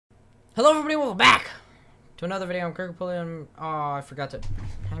Hello everybody, welcome back to another video on Kirkipoolio. Oh, I forgot to...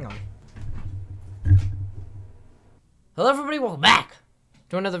 Hang on. Hello everybody, welcome back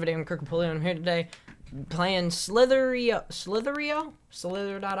to another video on Kirkipoolio. I'm here today playing Slither.io?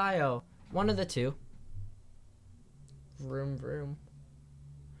 One of the two. Vroom.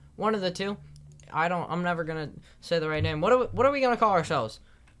 One of the two. I'm never gonna say the right name. What are we gonna call ourselves?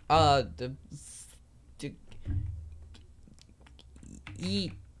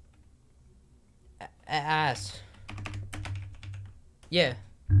 Eat ass. Yeah.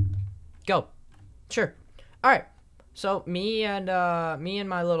 Go. Sure. Alright. So me and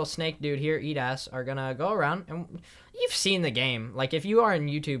my little snake dude here, Eat Ass, are gonna go around, and you've seen the game. Like, if you are on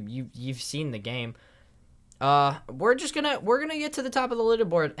YouTube, you've seen the game. We're gonna get to the top of the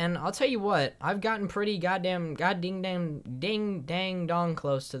leaderboard, and I'll tell you what, I've gotten pretty ding dang dong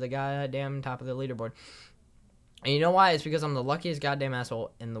close to the goddamn top of the leaderboard. And you know why? It's because I'm the luckiest goddamn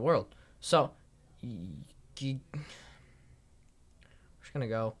asshole in the world. So, we're just gonna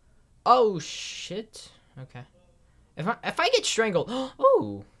go. Oh shit. Okay. If I get strangled,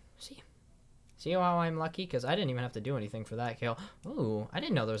 oh, see how I'm lucky? Because I didn't even have to do anything for that kill. Ooh, I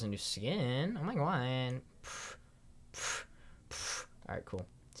didn't know there was a new skin. Oh my god. All right, cool.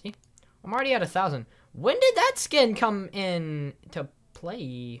 See, I'm already at 1,000. When did that skin come in to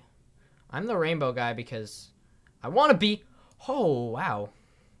play? I'm the rainbow guy because I want to be. Oh wow.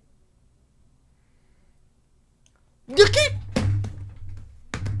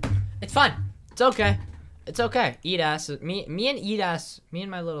 It's fine. It's okay. It's okay. Eat Ass. Me and Eat Ass. Me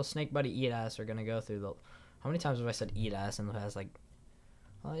and my little snake buddy Eat Ass are gonna go through the. How many times have I said Eat Ass in the past? Like,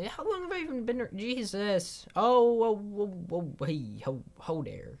 yeah. How long have I even been? Jesus. Oh, hey, ho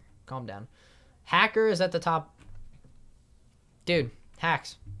there. Calm down. Hacker is at the top. Dude,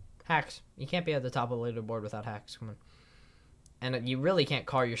 hacks. You can't be at the top of the leaderboard without hacks. Come on. And you really can't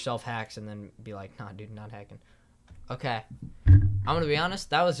call yourself hacks and then be like, nah, dude, not hacking. Okay. I'm gonna be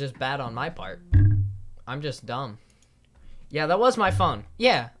honest, that was just bad on my part. I'm just dumb. Yeah, that was my phone.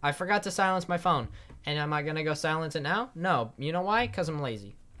 Yeah, I forgot to silence my phone. And am I gonna go silence it now? No. You know why? Because I'm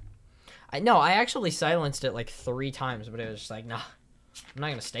lazy. I actually silenced it like 3 times, but it was just like, nah, I'm not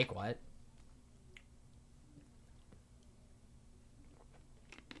gonna stay quiet.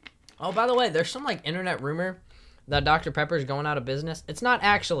 Oh, by the way, there's some like internet rumor that Dr. Pepper is going out of business. It's not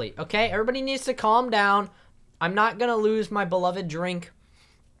actually, okay? Everybody needs to calm down. I'm not gonna lose my beloved drink.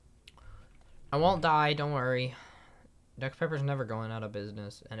 I won't die, don't worry. Dr. Pepper's never going out of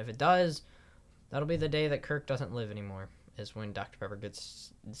business. And if it does, that'll be the day that Kirk doesn't live anymore. Is when Dr. Pepper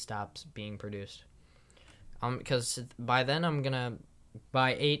stops being produced. Because by then I'm gonna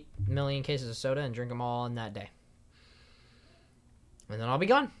buy 8 million cases of soda and drink them all in that day. And then I'll be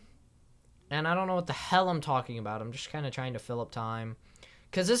gone. And I don't know what the hell I'm talking about. I'm just kind of trying to fill up time.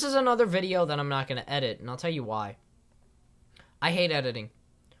 Because this is another video that I'm not going to edit. And I'll tell you why. I hate editing.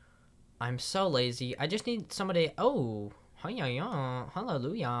 I'm so lazy. I just need somebody... Oh. Hallelujah.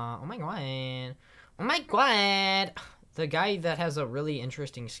 Oh my god. Oh my god. The guy that has a really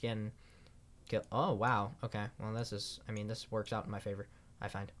interesting skin. Oh, wow. Okay. Well, this works out in my favor, I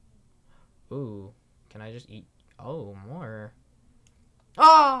find. Ooh. Can I just eat... Oh, more.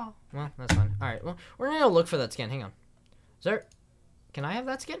 Oh! Well, that's fine. Alright, well, we're gonna go look for that skin. Hang on. Is there... Can I have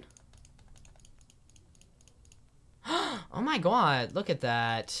that skin? Oh my god, look at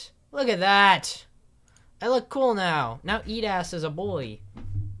that. Look at that. I look cool now. Now Eat Ass is a boy.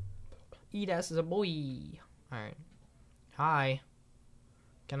 Eat Ass is a boy. Alright. Hi.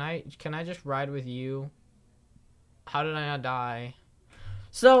 Can I just ride with you? How did I not die?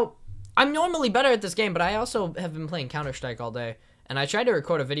 So, I'm normally better at this game, but I also have been playing Counter-Strike all day. And I tried to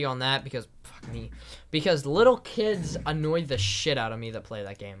record a video on that because, fuck me, because little kids annoy the shit out of me that play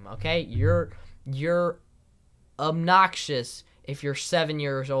that game, okay? You're obnoxious if you're 7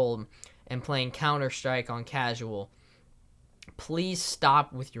 years old and playing Counter-Strike on casual. Please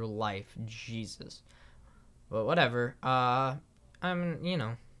stop with your life, Jesus. But whatever, you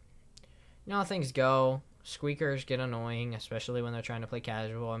know how things go. Squeakers get annoying, especially when they're trying to play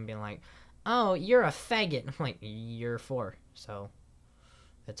casual and being like, oh, you're a faggot. I'm like, you're 4, so...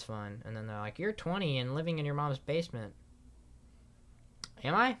 It's fun. And then they're like, you're 20 and living in your mom's basement.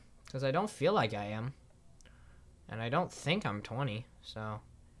 Am I? Because I don't feel like I am. And I don't think I'm 20, so...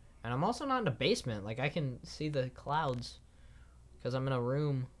 And I'm also not in a basement. Like, I can see the clouds. Because I'm in a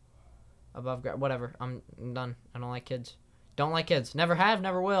room above ground. Whatever. I'm done. I don't like kids. Don't like kids. Never have,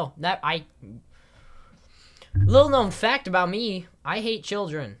 never will. Little known fact about me, I hate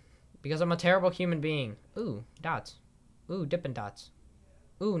children. Because I'm a terrible human being. Ooh, dots. Ooh, Dippin' Dots.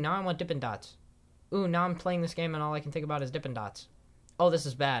 Ooh, now I want Dippin' Dots. Ooh, now I'm playing this game and all I can think about is Dippin' Dots. Oh, this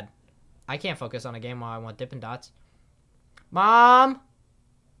is bad. I can't focus on a game while I want Dippin' Dots. Mom!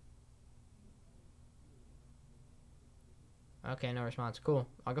 Okay, no response. Cool.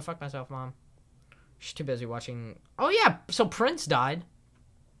 I'll go fuck myself, Mom. She's too busy watching... Oh, yeah! So Prince died.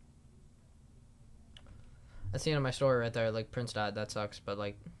 That's the end of my story right there. Like, Prince died. That sucks. But,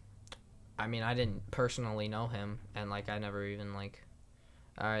 like... I mean, I didn't personally know him. And, like, I never even, like...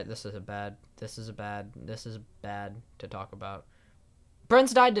 Alright, this is bad to talk about.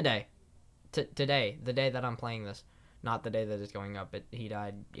 Prince died today. Today. The day that I'm playing this. Not the day that it's going up. He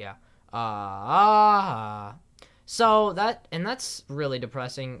died, yeah. So, that's really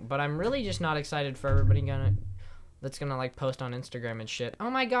depressing. But I'm really just not excited for everybody that's gonna, like, post on Instagram and shit. Oh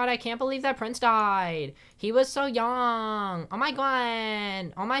my god, I can't believe that Prince died. He was so young. Oh my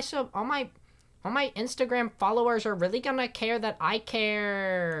god. All my Instagram followers are really gonna care that I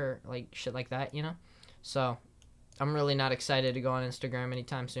care. Like, shit like that, you know? So, I'm really not excited to go on Instagram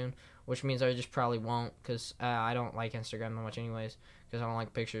anytime soon. Which means I just probably won't. Because I don't like Instagram that much anyways. Because I don't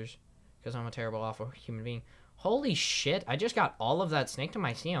like pictures. Because I'm a terrible, awful human being. Holy shit. I just got all of that snake to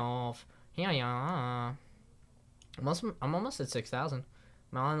myself. Yeah. I'm almost at 6,000.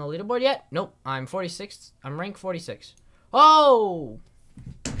 Am I on the leaderboard yet? Nope. I'm 46. I'm rank 46. Oh!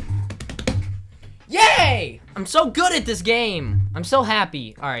 Yay! I'm so good at this game. I'm so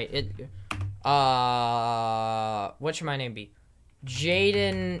happy. Alright, what should my name be?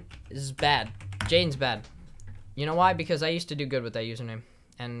 Jaden is bad. Jaden's bad. You know why? Because I used to do good with that username.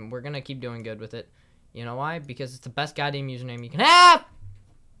 And we're gonna keep doing good with it. You know why? Because it's the best goddamn username you can have!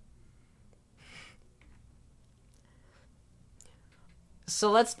 So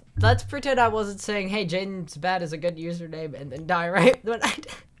let's pretend I wasn't saying, hey, Jaden's bad is a good username and then die, right?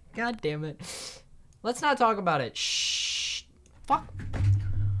 But God damn it. Let's not talk about it. Shh. Fuck.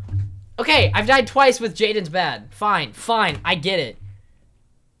 Okay, I've died twice with Jaden's bad. Fine. I get it.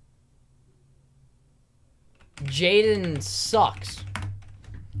 Jaden sucks.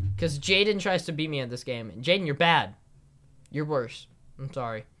 Because Jaden tries to beat me at this game. Jaden, you're bad. You're worse. I'm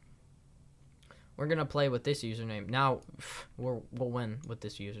sorry. We're going to play with this username. Now, we'll win with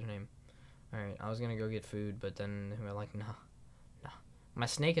this username. Alright, I was going to go get food, but then we're like, nah. My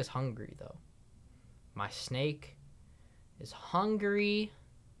snake is hungry, though. My snake is hungry.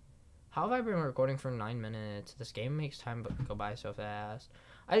 How have I been recording for 9 minutes? This game makes time go by so fast.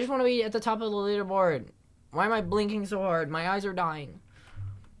 I just want to be at the top of the leaderboard. Why am I blinking so hard? My eyes are dying.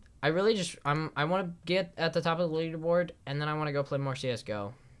 I really just... I want to get at the top of the leaderboard, and then I want to go play more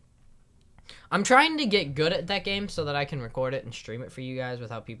CSGO. I'm trying to get good at that game so that I can record it and stream it for you guys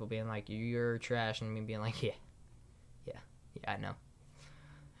without people being like, you're trash, and me being like, yeah, I know.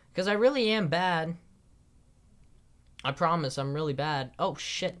 Because I really am bad. I promise, I'm really bad. Oh,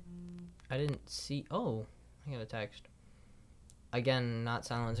 shit. I didn't see... Oh, I got a text. Again, not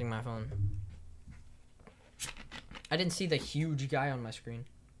silencing my phone. I didn't see the huge guy on my screen.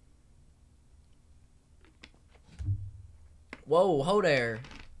 Whoa, ho there.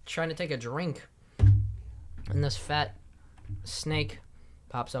 Trying to take a drink. And this fat snake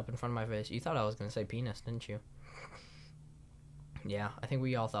pops up in front of my face. You thought I was going to say penis, didn't you? Yeah, I think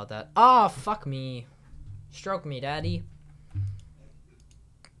we all thought that. Oh, fuck me. Stroke me, daddy.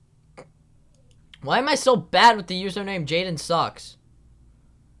 Why am I so bad with the username Jaden sucks?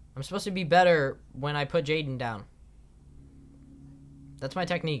 I'm supposed to be better when I put Jaden down. That's my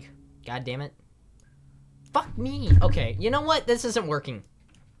technique. God damn it. Fuck me. Okay, you know what? This isn't working.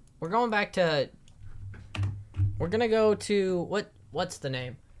 We're going back to... We're gonna go to... What's the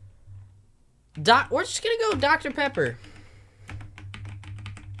name? We're just gonna go Dr. Pepper.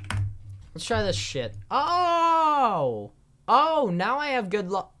 Let's try this shit. Oh! Oh, now I have good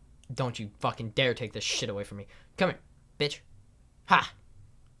luck. Don't you fucking dare take this shit away from me. Come here, bitch. Ha!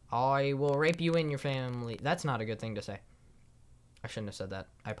 I will rape you and your family. That's not a good thing to say. I shouldn't have said that.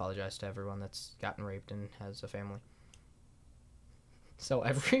 I apologize to everyone that's gotten raped and has a family. So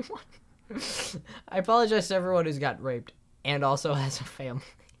everyone? I apologize to everyone who's gotten raped and also has a family.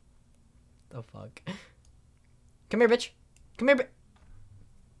 The fuck? Come here, bitch. Come here, bitch.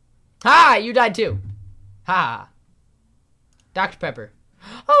 Ha! You died too. Ha! Dr. Pepper.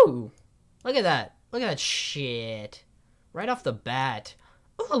 Oh! Look at that. Look at that shit. Right off the bat.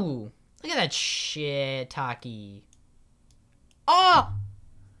 Ooh! Look at that shit, Taki. Oh!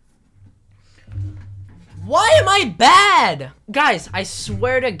 Why am I bad? Guys, I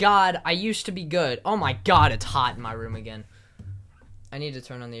swear to God, I used to be good. Oh my God, it's hot in my room again. I need to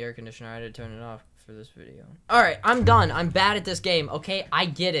turn on the air conditioner. I had to turn it off for this video. Alright, I'm done. I'm bad at this game, okay? I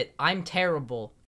get it. I'm terrible.